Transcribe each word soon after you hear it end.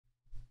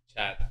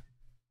Chat.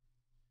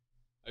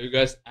 Are you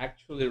guys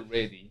actually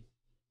ready?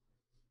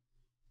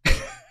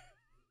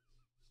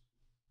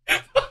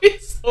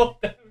 It's so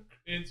damn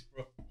cringe,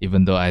 bro.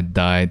 Even though I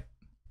died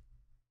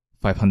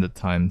 500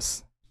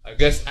 times. Are you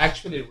guys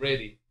actually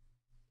ready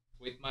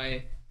with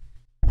my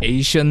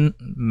Asian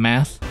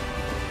math?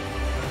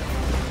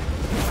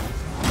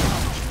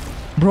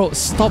 Bro,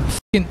 stop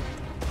fucking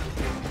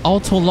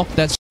auto-lock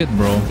that shit,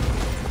 bro.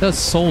 That's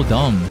so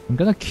dumb. I'm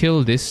gonna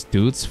kill these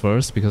dudes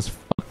first because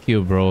fuck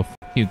you, bro. Fuck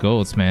you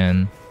goats,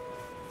 man.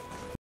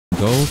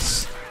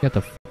 Goats, get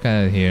the fuck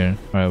out of here.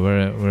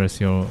 Alright, where's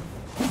your...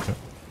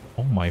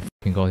 Oh my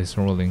fucking god, he's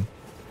rolling.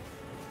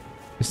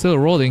 He's still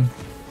rolling.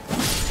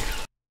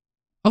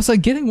 I was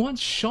like getting one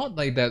shot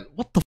like that.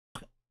 What the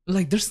fuck?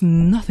 Like there's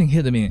nothing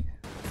hitting me.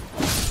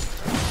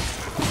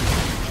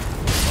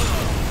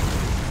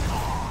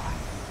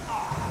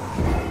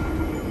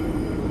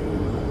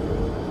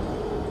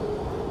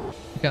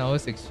 You can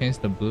always exchange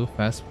the blue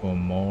flask for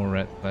more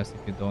red flask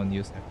if you don't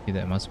use FP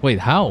that much. Wait,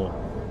 how?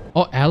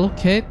 Oh,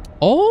 allocate?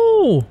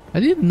 Oh! I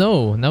didn't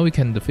know. Now we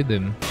can defeat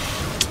him.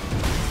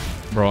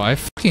 Bro, I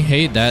fucking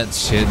hate that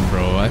shit,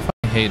 bro. I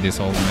fucking hate this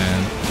old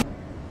man.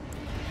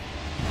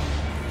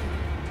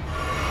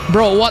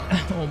 Bro, what?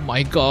 Oh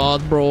my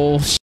god, bro.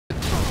 Shit.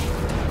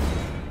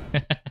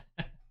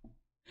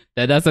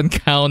 That doesn't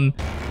count.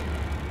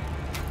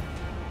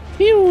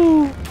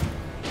 Pew!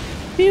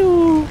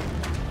 Pew!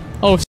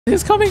 Oh, shit,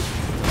 he's coming!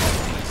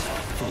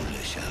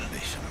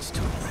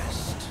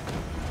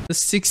 The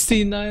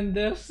 69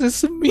 deaths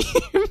is a meme.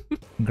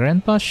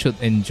 Grandpa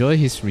should enjoy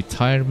his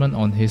retirement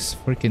on his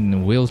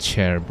freaking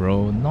wheelchair,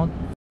 bro. Not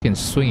freaking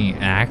swinging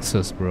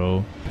axes,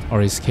 bro. Or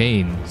his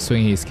cane.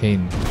 Swinging his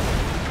cane.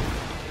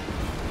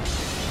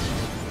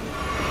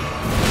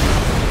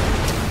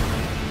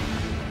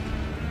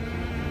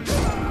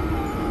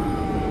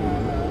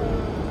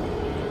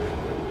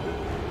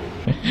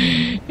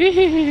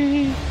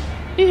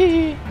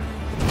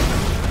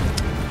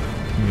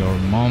 Your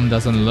mom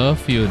doesn't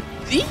love you.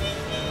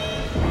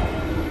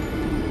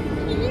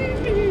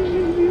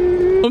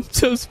 I'm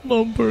just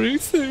mumbling.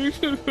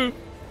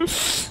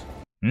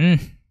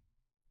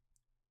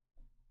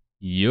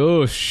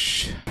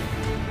 Yosh.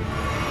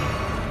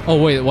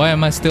 Oh wait, why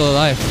am I still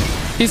alive?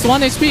 He's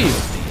 1 HP.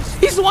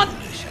 He's 1.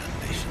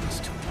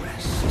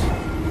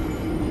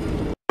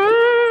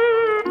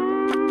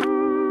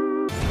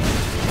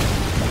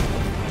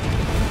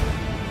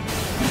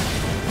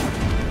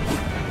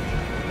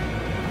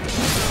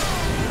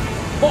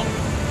 Oh.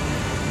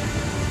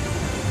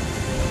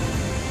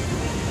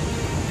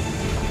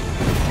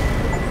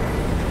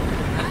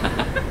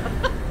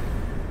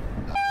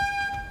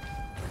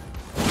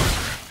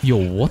 Yo,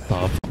 what the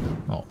f-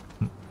 Oh.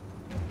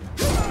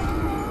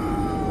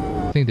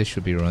 I think they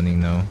should be running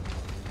now.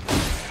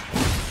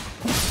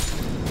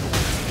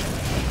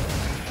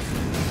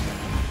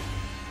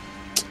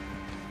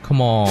 Come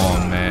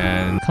on,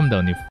 man. Calm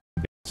down, you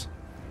bitch.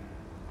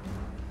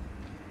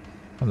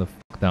 Calm the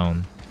fuck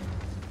down.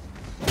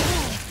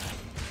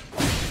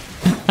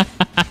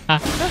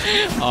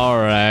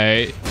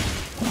 Alright.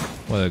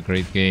 What a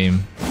great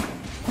game.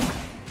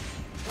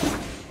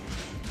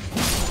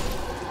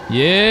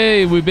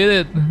 Yay, we beat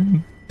it!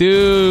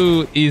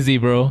 Dude, easy,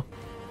 bro.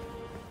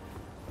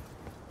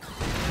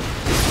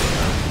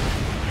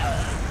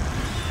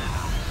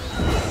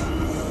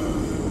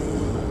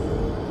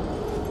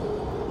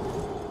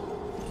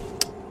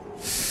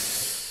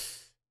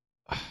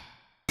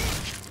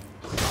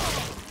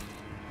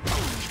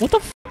 What the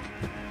f?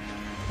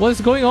 What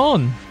is going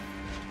on?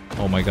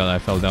 Oh my god, I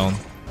fell down.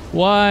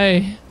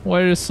 Why?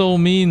 Why are you so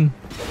mean?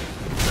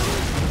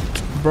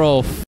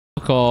 Bro,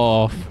 fuck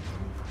off.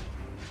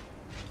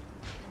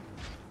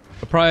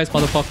 Surprise,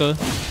 motherfucker.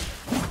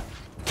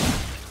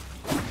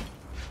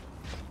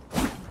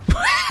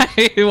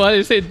 What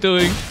is it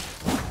doing?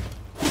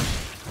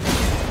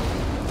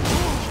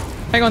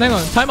 Hang on,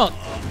 time out.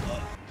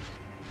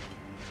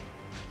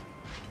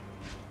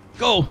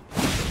 Go.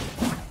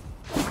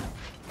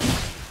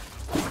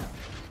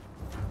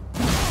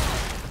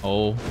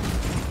 Oh.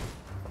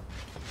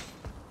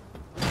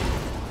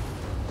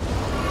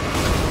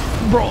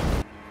 Bro.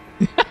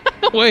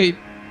 Wait.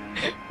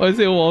 Why is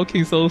he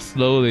walking so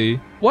slowly?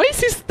 Why is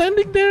he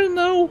standing there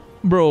now?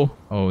 Bro.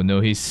 Oh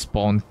no, he's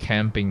spawn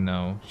camping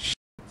now.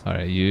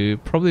 Sorry, you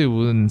probably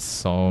wouldn't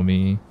saw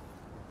me.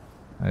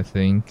 I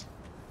think.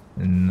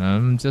 And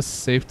I'm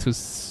just safe to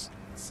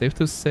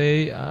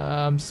say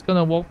I'm just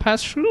gonna walk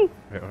past through.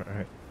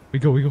 Alright. We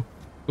go.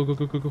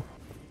 Go.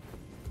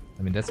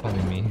 I mean, that's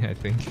only me, I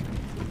think.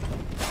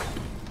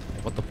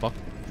 What the fuck?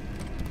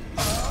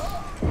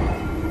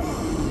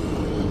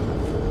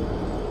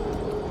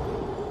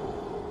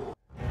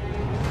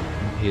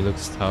 He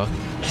looks tough.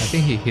 I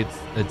think he hits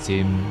the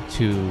gym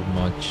too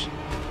much.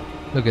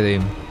 Look at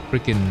him.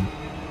 Freaking...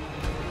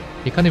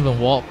 He can't even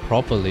walk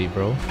properly,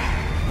 bro.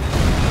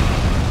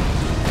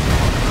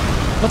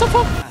 What the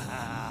fuck?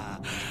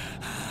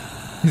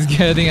 He's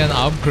getting an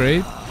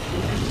upgrade?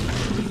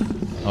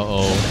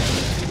 Uh-oh.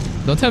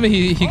 Don't tell me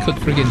he could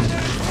freaking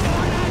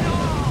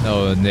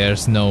No,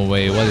 there's no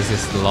way. What is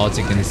this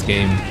logic in this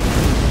game?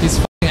 He's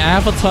fucking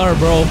Avatar,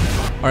 bro.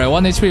 Alright,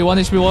 1 HP, 1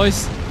 HP,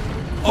 boys.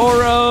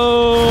 Oro!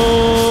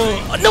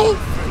 Oh, no!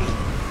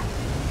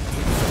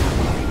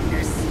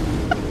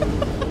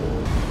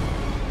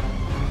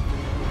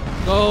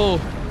 Go!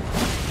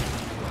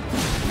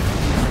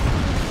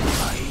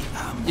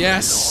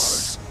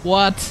 Yes!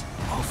 What?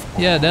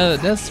 Yeah,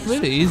 that's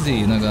really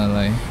easy, not gonna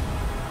lie.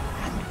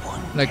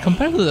 Like,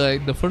 compared to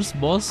like the first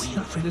boss,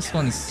 this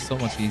one is so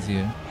much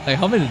easier. Like,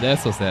 how many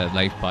deaths was that?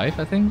 Like 5,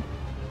 I think?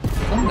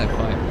 Something like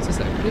 5. It's just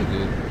like pretty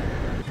good.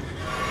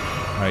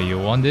 Alright, you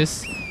want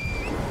this?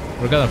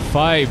 We're gonna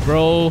fight,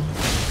 bro!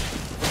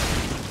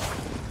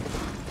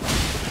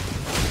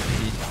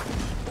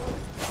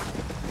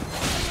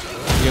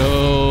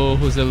 Yo,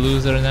 who's the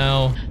loser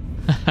now?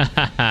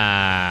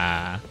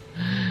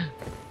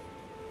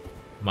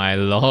 My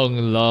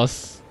long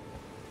lost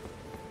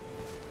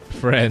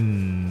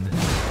friend.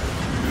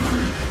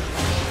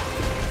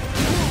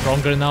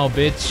 Stronger now,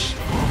 bitch.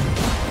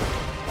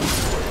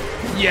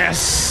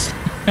 Yes!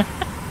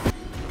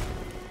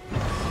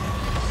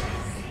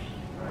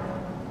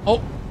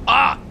 Oh!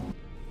 Ah!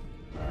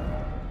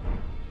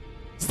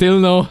 Still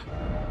no.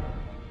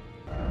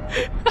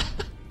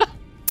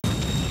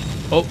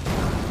 Oh.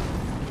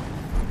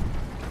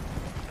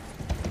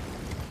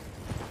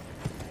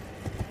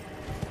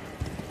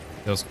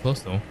 That was close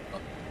though.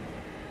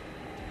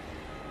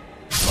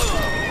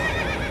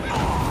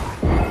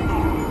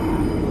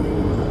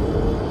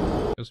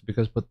 Just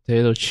because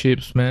potato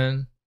chips,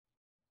 man.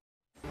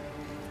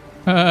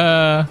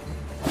 Oh!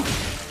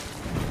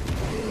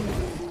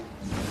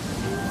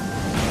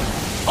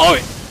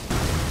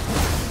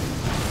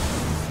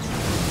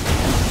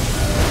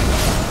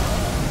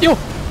 Yo!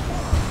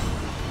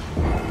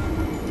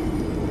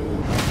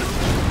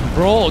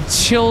 Bro,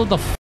 chill the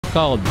fuck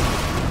out.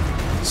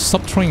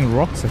 Stop throwing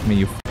rocks at me,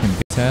 you fucking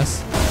bitch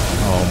ass.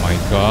 Oh my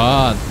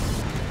god.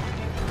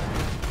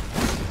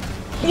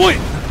 Wait!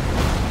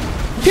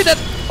 Hit that!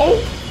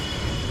 Oh!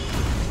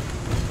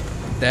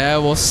 That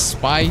was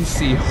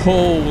spicy.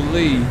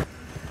 Holy! You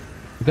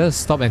gotta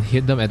stop and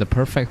hit them at the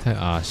perfect time.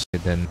 Ah,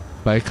 shit then.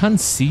 But I can't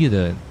see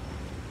the...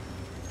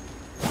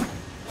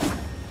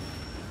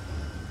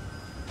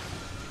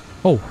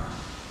 Oh!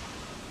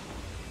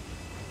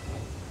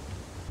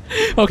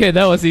 Okay,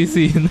 that was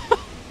easy.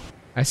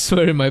 I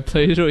swear in my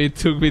playthrough it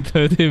took me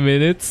 30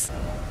 minutes.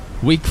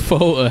 Weak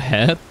foe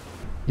ahead.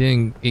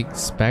 Didn't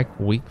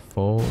expect weak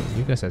foe.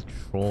 You guys are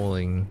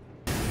trolling.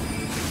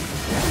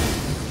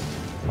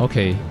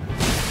 Okay.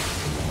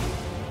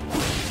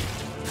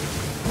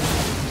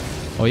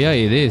 Oh yeah,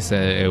 it is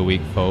a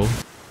weak foe.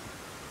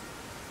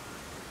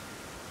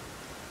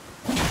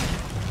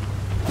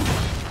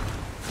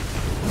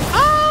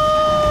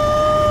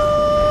 Ah!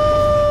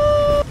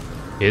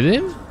 Hit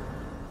him?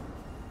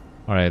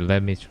 Alright,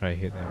 let me try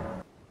hit him.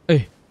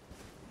 Hey!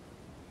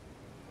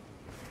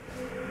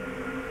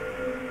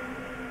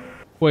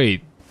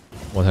 Wait,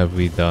 what have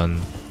we done?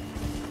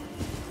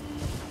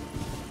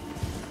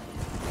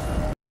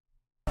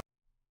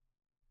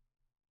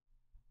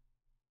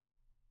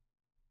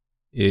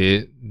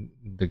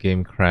 The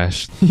game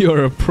crashed.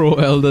 You're a pro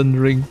Elden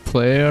Ring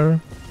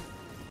player?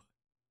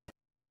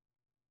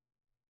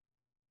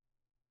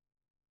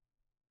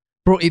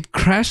 Bro, it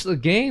crashed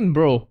again,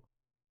 bro.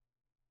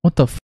 What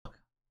the fuck?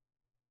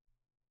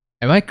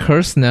 Am I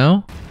cursed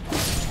now?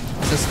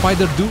 It's a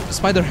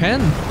spider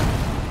hand.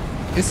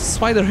 It's a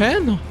spider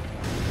hand.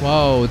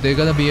 Wow, they're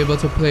gonna be able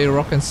to play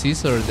Rock and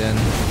Scissor then.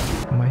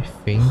 My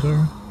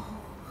finger?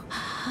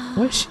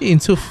 Why is she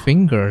into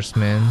fingers,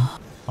 man?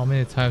 How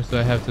many times do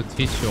I have to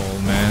teach you all,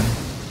 man?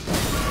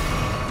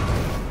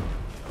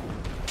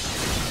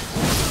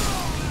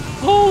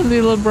 Oh,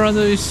 little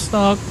brother is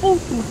stuck.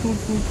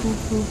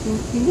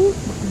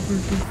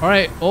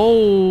 Alright,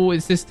 oh,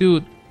 it's this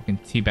dude. You can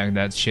teabag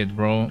that shit,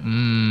 bro.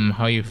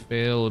 How you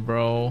feel,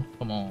 bro?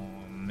 Come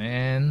on,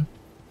 man.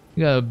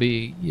 You gotta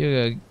be,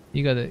 you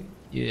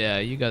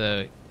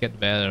gotta get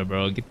better,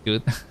 bro. Get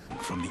good.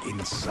 From the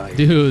inside,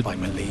 dude. by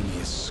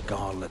Melania's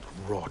scarlet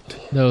rot.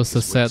 That was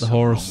a sad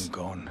horse.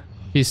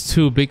 He's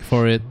too big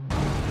for it.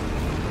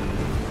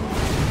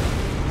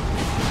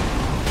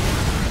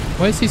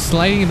 Why is he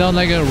sliding down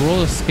like a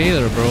roller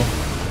skater, bro?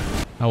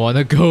 I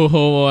wanna go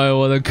home, I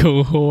wanna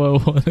go home, I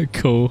wanna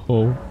go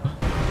home.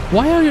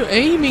 Why are you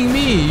aiming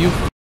me, you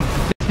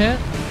dickhead?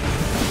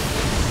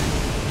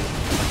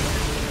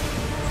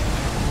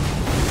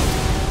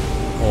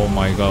 Oh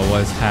my god,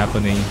 what is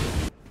happening?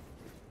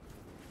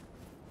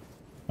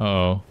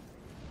 Uh-oh.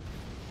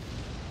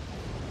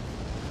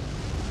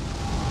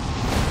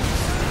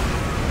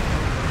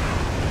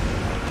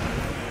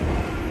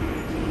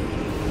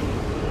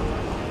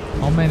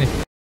 How many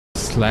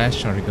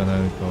slash are you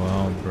gonna go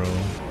out, bro?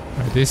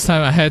 Right, this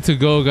time I had to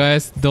go,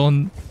 guys.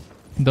 Don't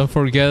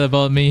forget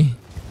about me.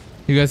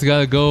 You guys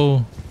gotta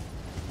go.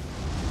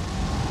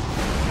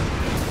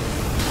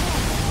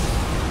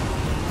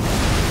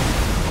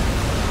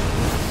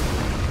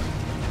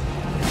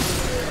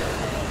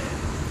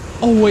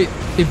 Oh wait,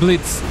 it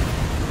bleeds.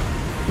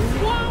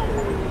 Wow.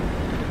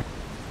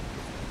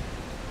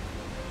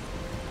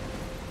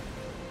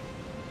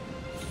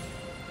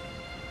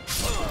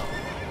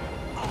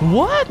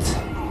 What?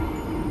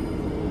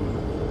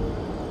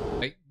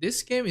 Like,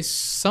 this game is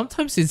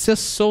sometimes it's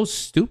just so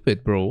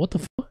stupid, bro. What the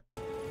fuck?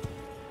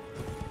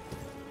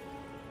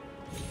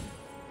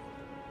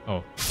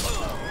 Oh.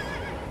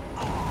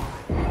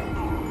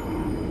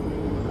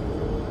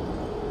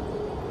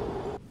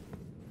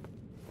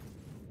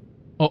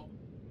 Oh.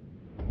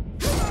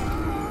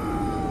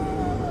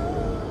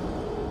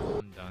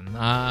 I'm done.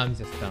 I'm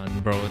just done,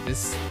 bro.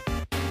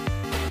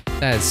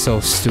 That is so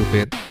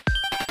stupid.